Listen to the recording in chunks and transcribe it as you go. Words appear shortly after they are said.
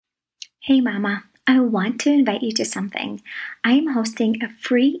Hey Mama, I want to invite you to something. I am hosting a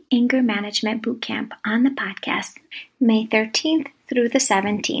free anger management bootcamp on the podcast May 13th through the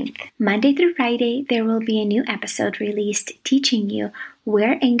 17th. Monday through Friday, there will be a new episode released teaching you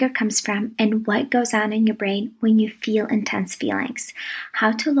where anger comes from and what goes on in your brain when you feel intense feelings,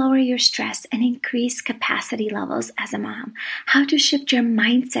 how to lower your stress and increase capacity levels as a mom, how to shift your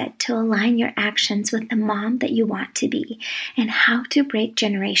mindset to align your actions with the mom that you want to be, and how to break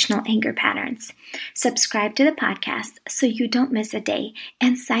generational anger patterns. Subscribe to the podcast so you don't miss a day,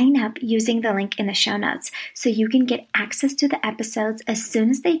 and sign up using the link in the show notes so you can get access to the episodes as soon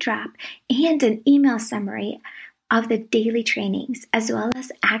as they drop and an email summary of the daily trainings, as well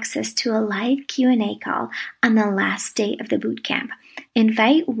as access to a live Q&A call on the last day of the bootcamp.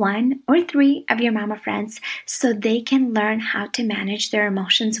 Invite 1 or 3 of your mama friends so they can learn how to manage their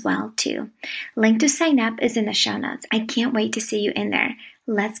emotions well too. Link to sign up is in the show notes. I can't wait to see you in there.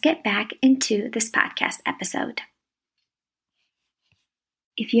 Let's get back into this podcast episode.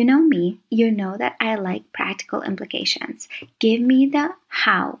 If you know me, you know that I like practical implications. Give me the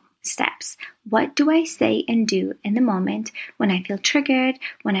how steps. What do I say and do in the moment when I feel triggered,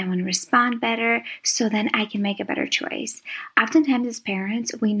 when I want to respond better, so then I can make a better choice? Oftentimes as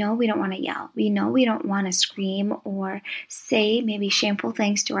parents, we know we don't want to yell. We know we don't want to scream or say maybe shameful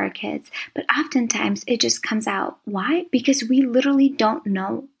things to our kids, but oftentimes it just comes out. Why? Because we literally don't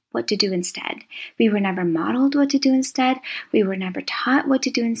know what to do instead. We were never modeled what to do instead. We were never taught what to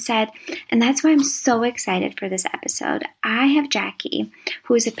do instead. And that's why I'm so excited for this episode. I have Jaci,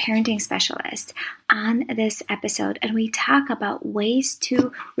 who is a parenting specialist, on this episode, and we talk about ways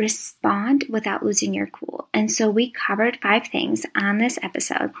to respond without losing your cool. And so we covered 5 things on this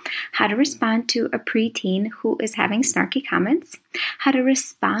episode: how to respond to a preteen who is having snarky comments, how to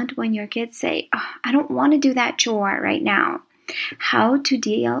respond when your kids say, "Oh, I don't want to do that chore right now," how to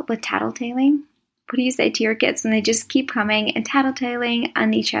deal with tattletaling. What do you say to your kids when they just keep coming and tattletaling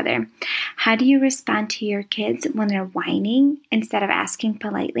on each other? How do you respond to your kids when they're whining instead of asking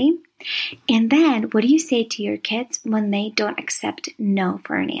politely? And then what do you say to your kids when they don't accept no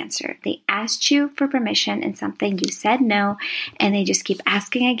for an answer? They asked you for permission in something, you said no, and they just keep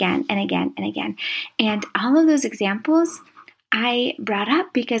asking again and again and again. And all of those examples I brought up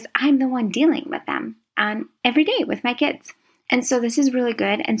because I'm the one dealing with them on every day with my kids. And so this is really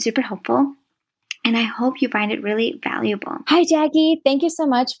good and super helpful, and I hope you find it really valuable. Hi, Jaci. Thank you so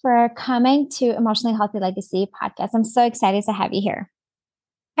much for coming to Emotionally Healthy Legacy podcast. I'm so excited to have you here.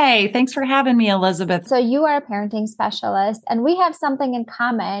 Hey, thanks for having me, Elizabeth. So you are a parenting specialist, and we have something in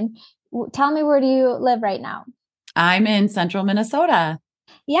common. Tell me, where do you live right now? I'm in central Minnesota.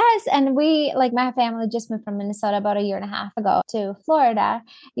 Yes. And we, like my family, just moved from Minnesota about a year and a half ago to Florida.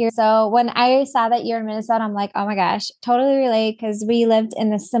 So when I saw that you're in Minnesota, I'm like, oh my gosh, totally relate, because we lived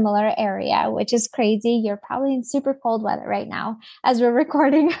in a similar area, which is crazy. You're probably in super cold weather right now as we're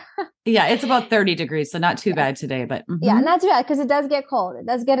recording. Yeah, it's about 30 degrees, so not too bad today, but yeah, not too bad, because it does get cold. It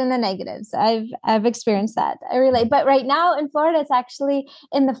does get in the negatives. I've experienced that. I relate. But right now in Florida, it's actually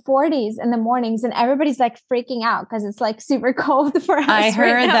in the 40s in the mornings, and everybody's like freaking out because it's like super cold for us. I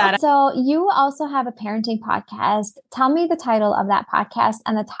heard that. So you also have a parenting podcast. Tell me the title of that podcast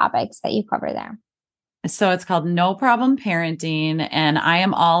and the topics that you cover there. So it's called No Problem Parenting, and I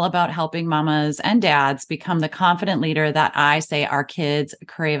am all about helping mamas and dads become the confident leader that I say our kids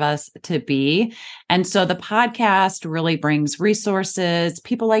crave us to be. And so the podcast really brings resources,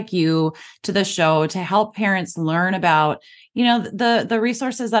 people like you, to the show to help parents learn about, the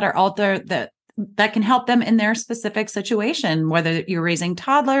resources that are out there that can help them in their specific situation, whether you're raising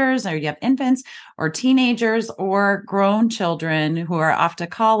toddlers or you have infants or teenagers or grown children who are off to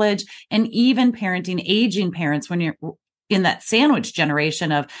college, and even parenting aging parents when you're in that sandwich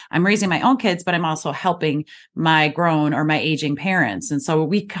generation of I'm raising my own kids, but I'm also helping my grown or my aging parents. And so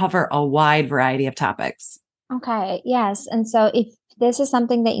we cover a wide variety of topics. Okay. Yes. And so if this is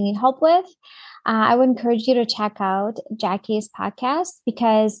something that you need help with, I would encourage you to check out Jaci's podcast,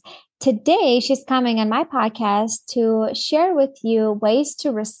 because today she's coming on my podcast to share with you ways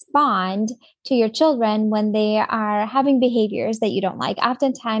to respond to your children when they are having behaviors that you don't like.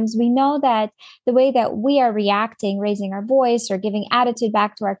 Oftentimes, we know that the way that we are reacting, raising our voice or giving attitude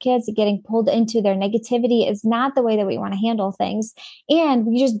back to our kids, getting pulled into their negativity, is not the way that we want to handle things. And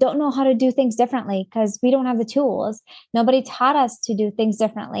we just don't know how to do things differently because we don't have the tools. Nobody taught us to do things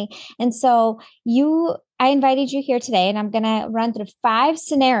differently. And so I invited you here today, and I'm going to run through 5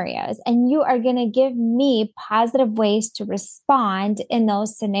 scenarios, and you are going to give me positive ways to respond in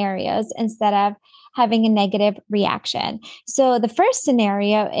those scenarios instead of having a negative reaction. So the first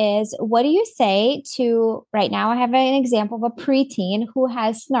scenario is, what do you say to, right now I have an example of a preteen who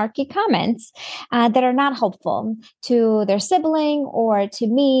has snarky comments that are not helpful to their sibling or to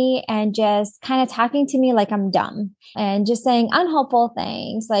me, and just kind of talking to me like I'm dumb and just saying unhelpful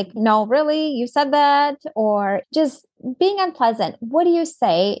things like, no, really, you said that, or just being unpleasant. What do you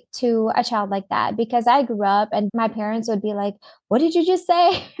say to a child like that? Because I grew up and my parents would be like, what did you just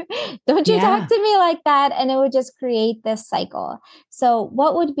say? Don't you talk Yeah. to me like that? And it would just create this cycle. So,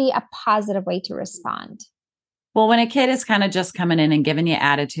 what would be a positive way to respond? Well, when a kid is kind of just coming in and giving you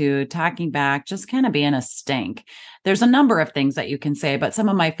attitude, talking back, just kind of being a stink, there's a number of things that you can say, but some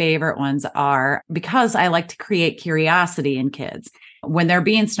of my favorite ones are, because I like to create curiosity in kids. When they're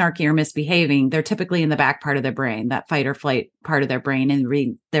being snarky or misbehaving, they're typically in the back part of their brain, that fight or flight part of their brain,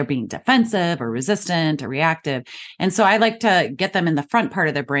 and they're being defensive or resistant or reactive. And so I like to get them in the front part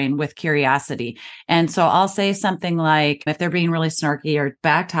of their brain with curiosity. And so I'll say something like, if they're being really snarky or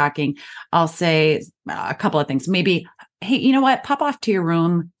back talking, I'll say a couple of things. Maybe, hey, you know what? Pop off to your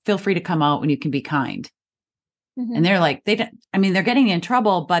room. Feel free to come out when you can be kind. And they're like, they don't, I mean, they're getting in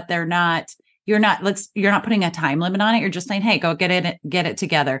trouble, but you're not putting a time limit on it. You're just saying, hey, go get it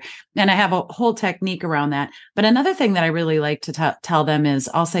together. And I have a whole technique around that. But another thing that I really like to tell them is,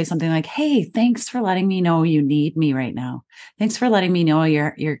 I'll say something like, hey, thanks for letting me know you need me right now. Thanks for letting me know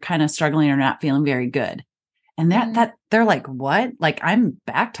you're kind of struggling or not feeling very good. And that they're like, what? Like, I'm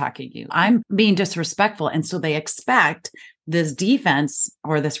back talking you. I'm being disrespectful. And so they expect this defense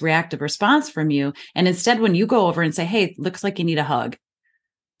or this reactive response from you. And instead, when you go over and say, hey, looks like you need a hug,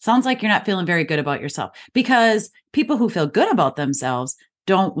 sounds like you're not feeling very good about yourself, because people who feel good about themselves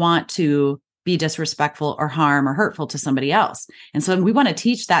don't want to be disrespectful or harm or hurtful to somebody else. And so we want to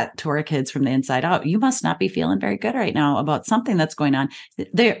teach that to our kids from the inside out. You must not be feeling very good right now about something that's going on.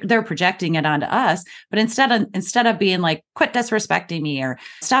 They're projecting it onto us, but instead of being like, quit disrespecting me or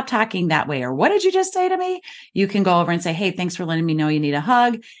stop talking that way, or what did you just say to me? You can go over and say, hey, thanks for letting me know you need a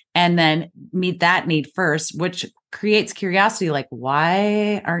hug. And then meet that need first, which creates curiosity. Like,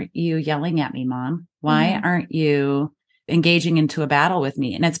 why aren't you yelling at me, Mom? Why aren't you engaging into a battle with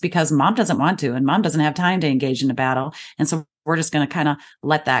me? And it's because Mom doesn't want to, and Mom doesn't have time to engage in a battle. And so we're just going to kind of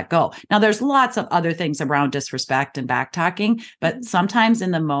let that go. Now, there's lots of other things around disrespect and back talking, but sometimes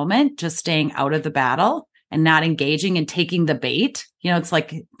in the moment, just staying out of the battle and not engaging and taking the bait. It's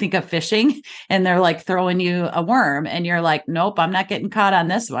like, think of fishing and they're like throwing you a worm and you're like, nope, I'm not getting caught on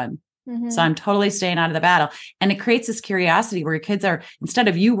this one. So I'm totally staying out of the battle. And it creates this curiosity where your kids are, instead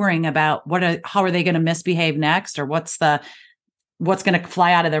of you worrying about how are they going to misbehave next, or what's going to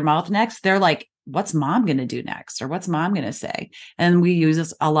fly out of their mouth next, they're like, what's Mom going to do next? Or what's Mom going to say? And we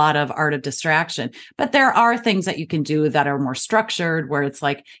use a lot of art of distraction, but there are things that you can do that are more structured, where it's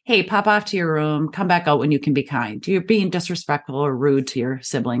like, hey, pop off to your room, come back out when you can be kind. You're being disrespectful or rude to your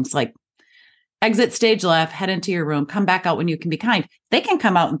siblings. Like, exit stage left, head into your room, come back out when you can be kind. They can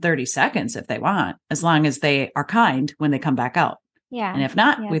come out in 30 seconds if they want, as long as they are kind when they come back out. Yeah. And if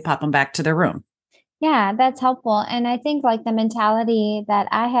not, we pop them back to their room. Yeah, that's helpful. And I think like the mentality that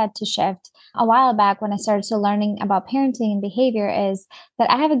I had to shift a while back when I started to learning about parenting and behavior is that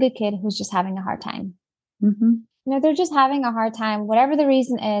I have a good kid who's just having a hard time. They're just having a hard time, whatever the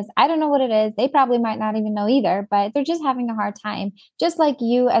reason is. I don't know what it is. They probably might not even know either, but they're just having a hard time. Just like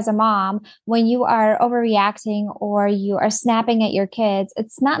you as a mom, when you are overreacting or you are snapping at your kids,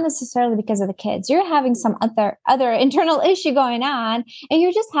 it's not necessarily because of the kids. You're having some other internal issue going on and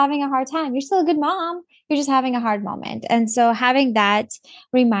you're just having a hard time. You're still a good mom. You're just having a hard moment. And so having that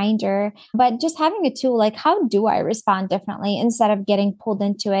reminder, but just having a tool like, how do I respond differently instead of getting pulled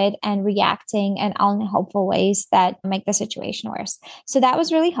into it and reacting in unhelpful ways that make the situation worse. So that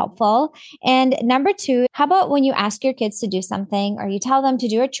was really helpful. And number two, how about when you ask your kids to do something or you tell them to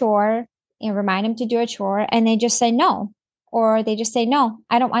do a chore and remind them to do a chore and they just say no, or they just say, no,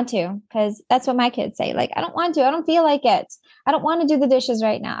 I don't want to, because that's what my kids say. Like, I don't want to, I don't feel like it. I don't want to do the dishes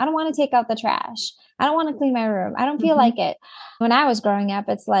right now. I don't want to take out the trash. I don't want to clean my room. I don't feel like it. When I was growing up,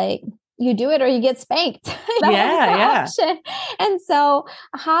 it's like, you do it or you get spanked. That was the option. And so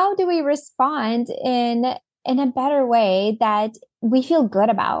how do we respond in a better way that we feel good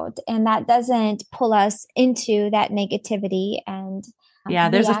about and that doesn't pull us into that negativity and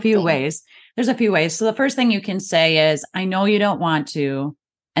there's a few ways. So the first thing you can say is, I know you don't want to,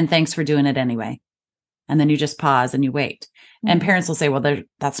 and thanks for doing it anyway. And then you just pause and you wait. And parents will say, well,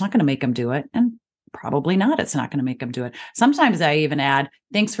 that's not going to make them do it. And probably not. It's not going to make them do it. Sometimes I even add,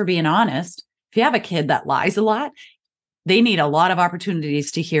 thanks for being honest. If you have a kid that lies a lot, they need a lot of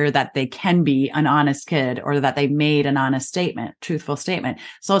opportunities to hear that they can be an honest kid or that they made an honest statement, truthful statement.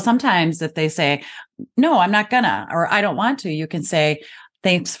 So sometimes if they say, no, I'm not gonna, or I don't want to, you can say,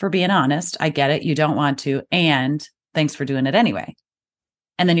 thanks for being honest. I get it. You don't want to. And thanks for doing it anyway.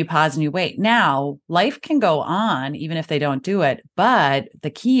 And then you pause and you wait. Now, life can go on even if they don't do it. But the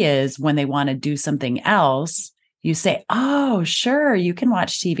key is when they want to do something else, you say, oh, sure, you can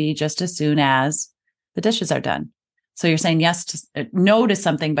watch TV just as soon as the dishes are done. So you're saying no to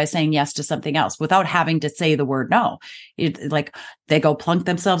something by saying yes to something else without having to say the word no. Like they go plunk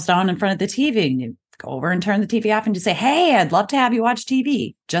themselves down in front of the TV and you go over and turn the TV off and you say, hey, I'd love to have you watch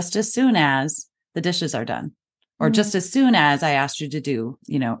TV just as soon as the dishes are done. Or just as soon as I asked you to do,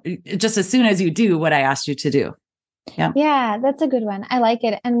 just as soon as you do what I asked you to do. Yeah. Yeah, that's a good one. I like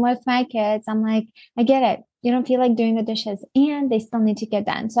it. And with my kids, I'm like, I get it. You don't feel like doing the dishes and they still need to get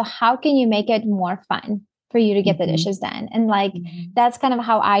done. So how can you make it more fun for you to get the dishes done? And like, that's kind of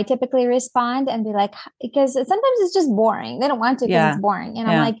how I typically respond and be like, because sometimes it's just boring. They don't want to because it's boring. And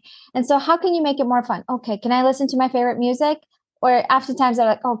I'm like, and so how can you make it more fun? Okay. Can I listen to my favorite music? Or oftentimes they're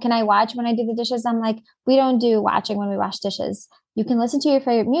like, oh, can I watch when I do the dishes? I'm like, we don't do watching when we wash dishes. You can listen to your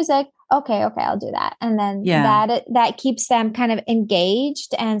favorite music. Okay, I'll do that. And then that keeps them kind of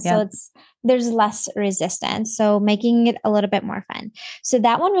engaged. And so there's less resistance. So making it a little bit more fun. So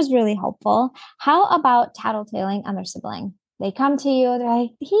that one was really helpful. How about tattletaling on their sibling? They come to you, they're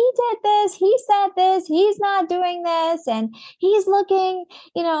like, he did this, he said this, he's not doing this, and he's looking,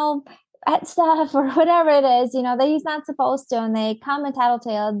 at stuff or whatever it is, that he's not supposed to. And they come and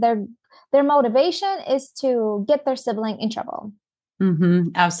tattletale. Their motivation is to get their sibling in trouble. Mm-hmm,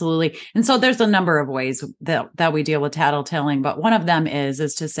 absolutely. And so there's a number of ways that we deal with tattletaling, but one of them is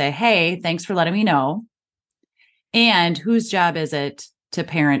to say, hey, thanks for letting me know. And whose job is it to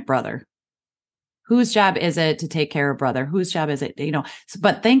parent brother? Whose job is it to take care of brother? Whose job is it,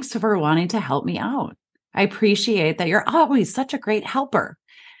 but thanks for wanting to help me out. I appreciate that you're always such a great helper.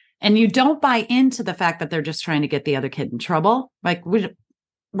 And you don't buy into the fact that they're just trying to get the other kid in trouble. Like we're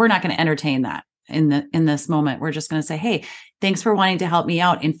not going to entertain that in this moment. We're just going to say, hey, thanks for wanting to help me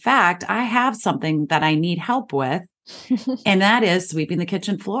out. In fact, I have something that I need help with, and that is sweeping the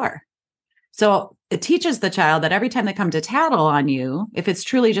kitchen floor. So it teaches the child that every time they come to tattle on you, if it's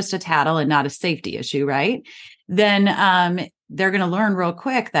truly just a tattle and not a safety issue, right? Then they're going to learn real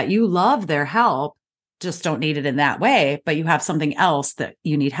quick that you love their help, just don't need it in that way, but you have something else that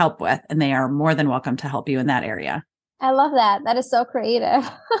you need help with, and they are more than welcome to help you in that area. I love that. That is so creative.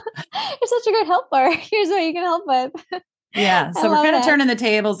 You're such a great helper. Here's what you can help with. Yeah. So we're kind of turning the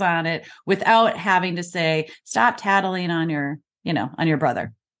tables on it without having to say, stop tattling on your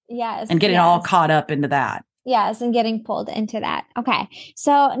brother. Yes. And getting all caught up into that. Yes. And getting pulled into that. Okay.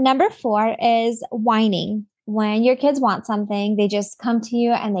 So number 4 is whining. When your kids want something, they just come to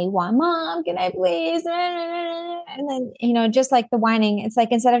you and they want, Mom, can I please? And then, just like the whining, it's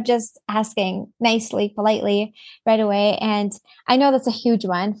like, instead of just asking nicely, politely right away. And I know that's a huge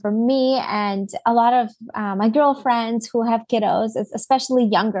one for me and a lot of my girlfriends who have kiddos, especially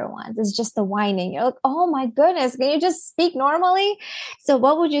younger ones. It's just the whining. You're like, oh my goodness, can you just speak normally? So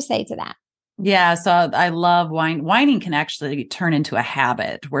what would you say to that? Yeah. So I love whining. Whining can actually turn into a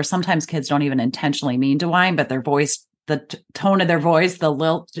habit where sometimes kids don't even intentionally mean to whine, but their voice, the tone of their voice, the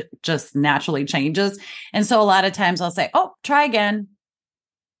lilt just naturally changes. And so a lot of times I'll say, oh, try again.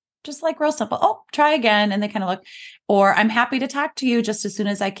 Just like real simple. Oh, try again. And they kind of look, or I'm happy to talk to you just as soon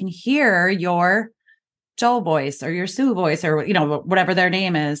as I can hear your Joe voice or your Sue voice or, whatever their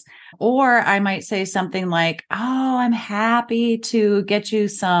name is. Or I might say something like, oh, I'm happy to get you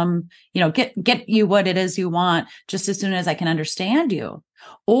some, get you what it is you want just as soon as I can understand you.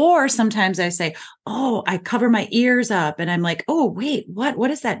 Or sometimes I say, oh, I cover my ears up and I'm like, oh, wait, what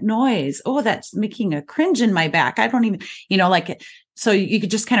is that noise? Oh, that's making a cringe in my back. I don't even, so you could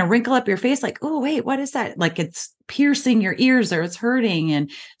just kind of wrinkle up your face like, oh, wait, what is that? Like it's piercing your ears or it's hurting.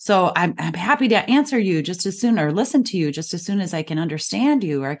 And so I'm happy to answer you just as soon or listen to you just as soon as I can understand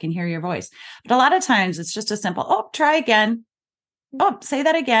you or I can hear your voice. But a lot of times it's just a simple, oh, try again. Oh, say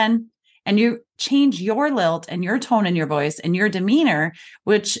that again. And you change your lilt and your tone in your voice and your demeanor,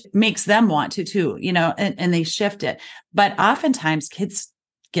 which makes them want to too, and they shift it. But oftentimes kids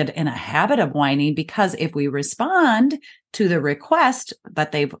get in a habit of whining because if we respond to the request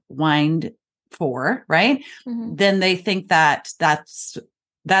that they've whined for, right, then they think that that's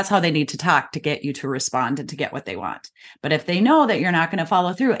how they need to talk to get you to respond and to get what they want. But if they know that you're not going to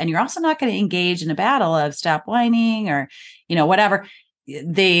follow through and you're also not going to engage in a battle of stop whining or, whatever,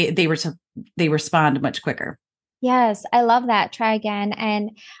 they respond much quicker. Yes, I love that. Try again.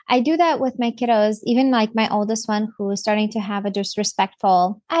 And I do that with my kiddos, even like my oldest one who is starting to have a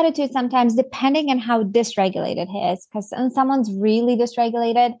disrespectful attitude sometimes, depending on how dysregulated he is. Because when someone's really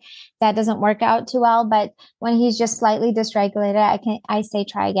dysregulated, that doesn't work out too well. But when he's just slightly dysregulated, I say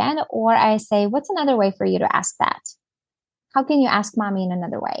try again, or I say, what's another way for you to ask that? How can you ask mommy in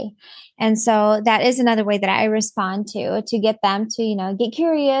another way? And so that is another way that I respond to get them to, get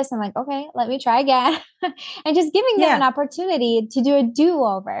curious and like, okay, let me try again. And just giving them an Yeah. opportunity to do a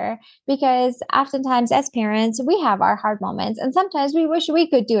do-over, because oftentimes as parents, we have our hard moments and sometimes we wish we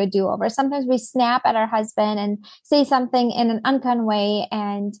could do a do-over. Sometimes we snap at our husband and say something in an unkind way.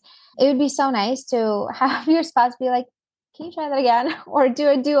 And it would be so nice to have your spouse be like, can you try that again? Or do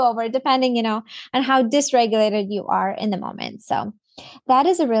a do-over, depending, on how dysregulated you are in the moment. So that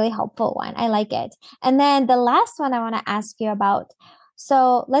is a really helpful one. I like it. And then the last one I want to ask you about.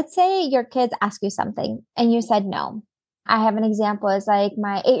 So let's say your kids ask you something and you said no. I have an example. It's like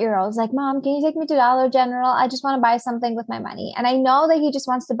my 8-year-old is like, Mom, can you take me to Dollar General? I just want to buy something with my money. And I know that he just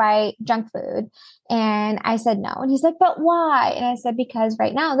wants to buy junk food. And I said no. And he's like, but why? And I said, because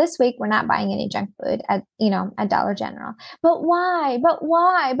right now, this week, we're not buying any junk food at Dollar General. But why? But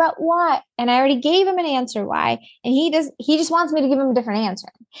why? But why? And I already gave him an answer why. And he just wants me to give him a different answer.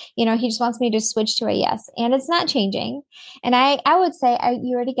 He just wants me to switch to a yes. And it's not changing. And I would say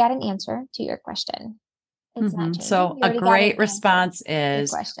you already got an answer to your question. It's not changing. So You a already got an great response answer to your is,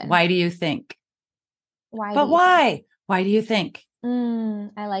 question. why do you think? Why But do you why? think? Why do you think?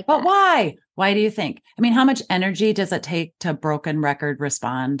 I like But that. why? Why do you think? I mean, how much energy does it take to broken record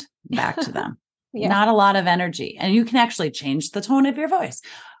respond back to them? Yeah. Not a lot of energy. And you can actually change the tone of your voice.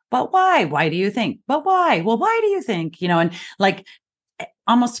 But why? Why do you think? But why? Well, why do you think? And like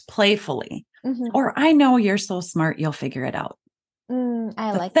almost playfully. Or I know you're so smart, you'll figure it out.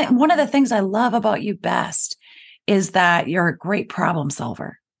 I like that. One of the things I love about you best is that you're a great problem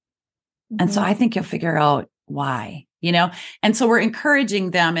solver. And so I think you'll figure out why, and so we're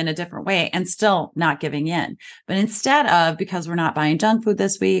encouraging them in a different way and still not giving in. But instead of, because we're not buying junk food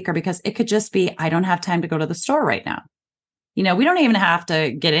this week, or because it could just be, I don't have time to go to the store right now. We don't even have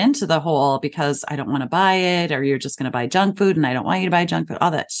to get into the whole because I don't want to buy it, or you're just going to buy junk food and I don't want you to buy junk food.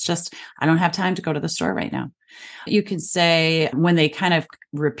 All that's just, I don't have time to go to the store right now. You can say, when they kind of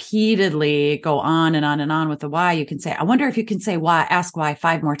repeatedly go on and on and on with the why, you can say, I wonder if you can say why, ask why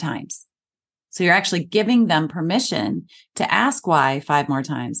 5 more times. So you're actually giving them permission to ask why 5 more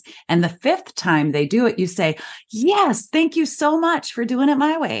times. And the 5th time they do it, you say, yes, thank you so much for doing it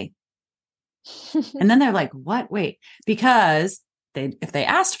my way. And then they're like, what? Wait, because if they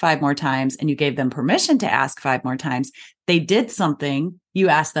asked 5 more times and you gave them permission to ask 5 more times, they did something you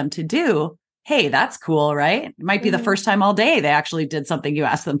asked them to do. Hey, that's cool, right? It might be the first time all day they actually did something you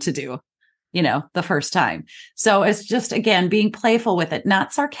asked them to do, the first time. So it's just, again, being playful with it,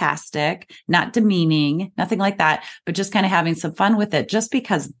 not sarcastic, not demeaning, nothing like that, but just kind of having some fun with it. Just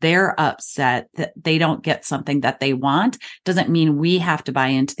because they're upset that they don't get something that they want doesn't mean we have to buy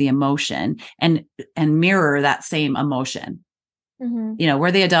into the emotion and mirror that same emotion.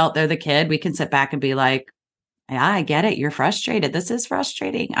 We're the adult, they're the kid. We can sit back and be like, yeah, I get it. You're frustrated. This is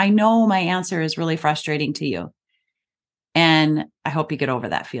frustrating. I know my answer is really frustrating to you. And I hope you get over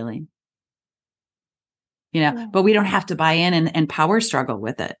that feeling. But we don't have to buy in and power struggle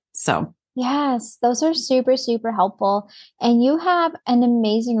with it. So yes, those are super, super helpful. And you have an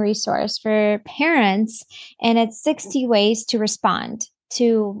amazing resource for parents, and it's 60 ways to respond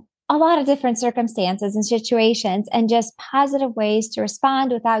to a lot of different circumstances and situations, and just positive ways to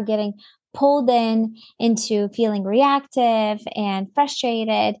respond without getting pulled into feeling reactive and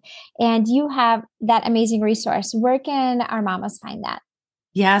frustrated. And you have that amazing resource. Where can our mamas find that?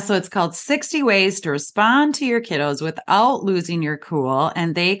 Yeah, so it's called 60 Ways to Respond to Your Kiddos Without Losing Your Cool.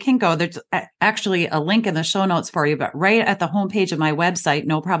 And they can go, there's actually a link in the show notes for you, but right at the homepage of my website,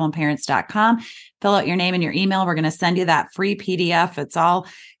 noproblemparents.com, fill out your name and your email. We're going to send you that free PDF. It's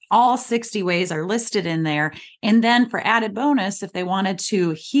all 60 ways are listed in there. And then for added bonus, if they wanted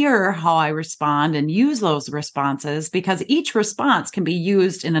to hear how I respond and use those responses, because each response can be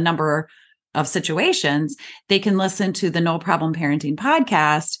used in a number of situations, they can listen to the No Problem Parenting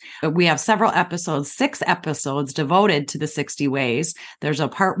podcast. We have several episodes, 6 episodes devoted to the 60 ways. There's a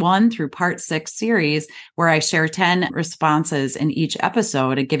part 1 through part 6 series where I share 10 responses in each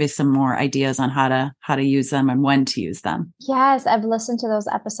episode and give you some more ideas on how to use them and when to use them. Yes, I've listened to those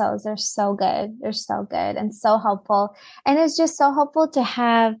episodes. They're so good. They're so good and so helpful. And it's just so helpful to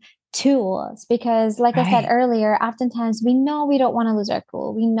have tools, because like I said Right. earlier, oftentimes we know we don't want to lose our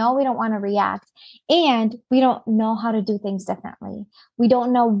cool. We know we don't want to react, and we don't know how to do things differently. We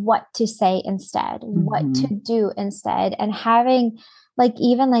don't know what to say instead, what to do instead. And having like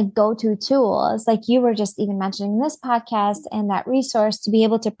even like go-to tools, like you were just even mentioning this podcast and that resource to be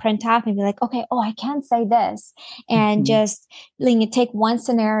able to print off and be like, okay, oh, I can say this. And Mhm. just like, you take one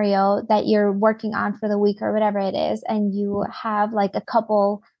scenario that you're working on for the week or whatever it is, and you have like a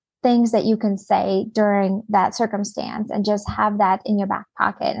couple things that you can say during that circumstance and just have that in your back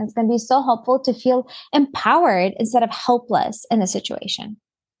pocket. And it's going to be so helpful to feel empowered instead of helpless in a situation.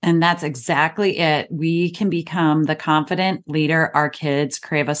 And that's exactly it. We can become the confident leader our kids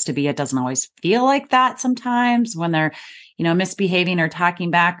crave us to be. It doesn't always feel like that sometimes when they're, misbehaving or talking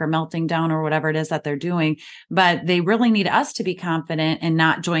back or melting down or whatever it is that they're doing. But they really need us to be confident and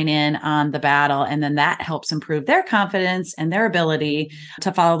not join in on the battle. And then that helps improve their confidence and their ability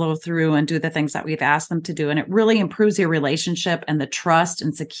to follow through and do the things that we've asked them to do. And it really improves your relationship and the trust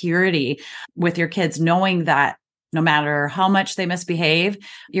and security with your kids, knowing that no matter how much they misbehave,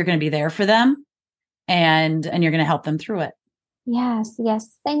 you're going to be there for them and you're going to help them through it. Yes,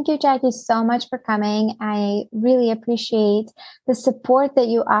 yes. Thank you, Jackie, so much for coming. I really appreciate the support that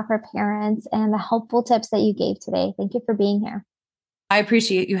you offer parents and the helpful tips that you gave today. Thank you for being here. I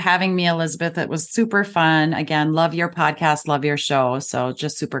appreciate you having me, Elizabeth. It was super fun. Again, love your podcast, love your show. So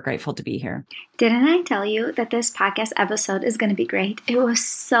just super grateful to be here. Didn't I tell you that this podcast episode is going to be great? It was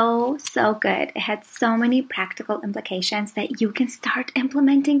so good. It had so many practical implications that you can start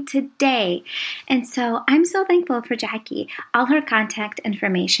implementing today. And so I'm so thankful for Jackie. All her contact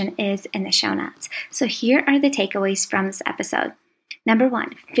information is in the show notes. So here are the takeaways from this episode. Number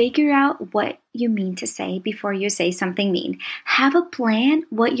 1, figure out what you mean to say before you say something mean. Have a plan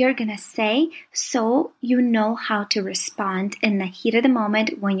what you're going to say so you know how to respond in the heat of the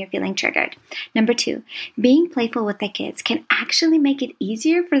moment when you're feeling triggered. Number 2, being playful with the kids can actually make it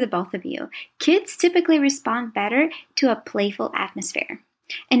easier for the both of you. Kids typically respond better to a playful atmosphere.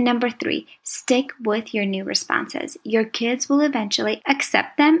 And number 3, stick with your new responses. Your kids will eventually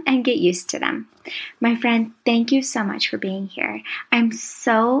accept them and get used to them. My friend, thank you so much for being here. I'm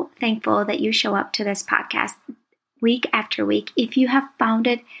so thankful that you show up to this podcast week after week. If you have found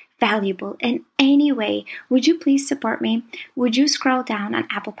it valuable in any way, would you please support me? Would you scroll down on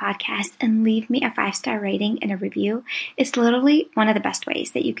Apple Podcasts and leave me a 5-star rating and a review? It's literally one of the best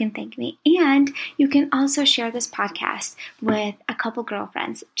ways that you can thank me. And you can also share this podcast with a couple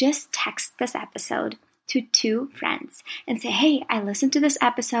girlfriends. Just text this episode to 2 friends and say, hey, I listened to this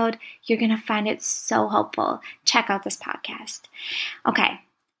episode. You're going to find it so helpful. Check out this podcast. Okay.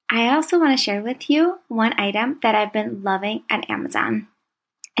 I also want to share with you one item that I've been loving at Amazon.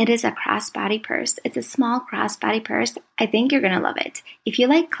 It is a crossbody purse. It's a small crossbody purse. I think you're going to love it. If you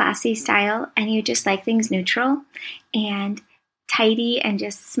like classy style and you just like things neutral and tidy and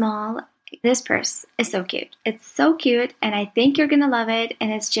just small, this purse is so cute. It's so cute, and I think you're going to love it.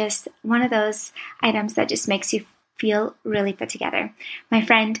 And it's just one of those items that just makes you feel really put together. My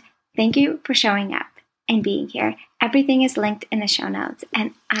friend, thank you for showing up and being here. Everything is linked in the show notes,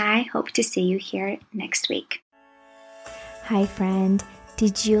 and I hope to see you here next week. Hi, friend.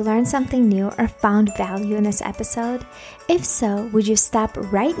 Did you learn something new or found value in this episode? If so, would you stop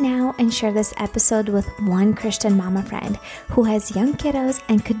right now and share this episode with one Christian mama friend who has young kiddos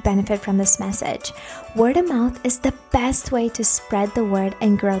and could benefit from this message? Word of mouth is the best way to spread the word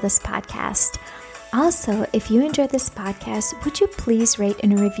and grow this podcast. Also, if you enjoyed this podcast, would you please rate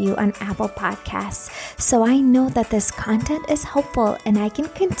and review on Apple Podcasts so I know that this content is helpful and I can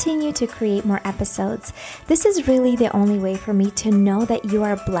continue to create more episodes. This is really the only way for me to know that you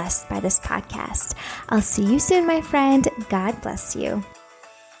are blessed by this podcast. I'll see you soon, my friend. God bless you.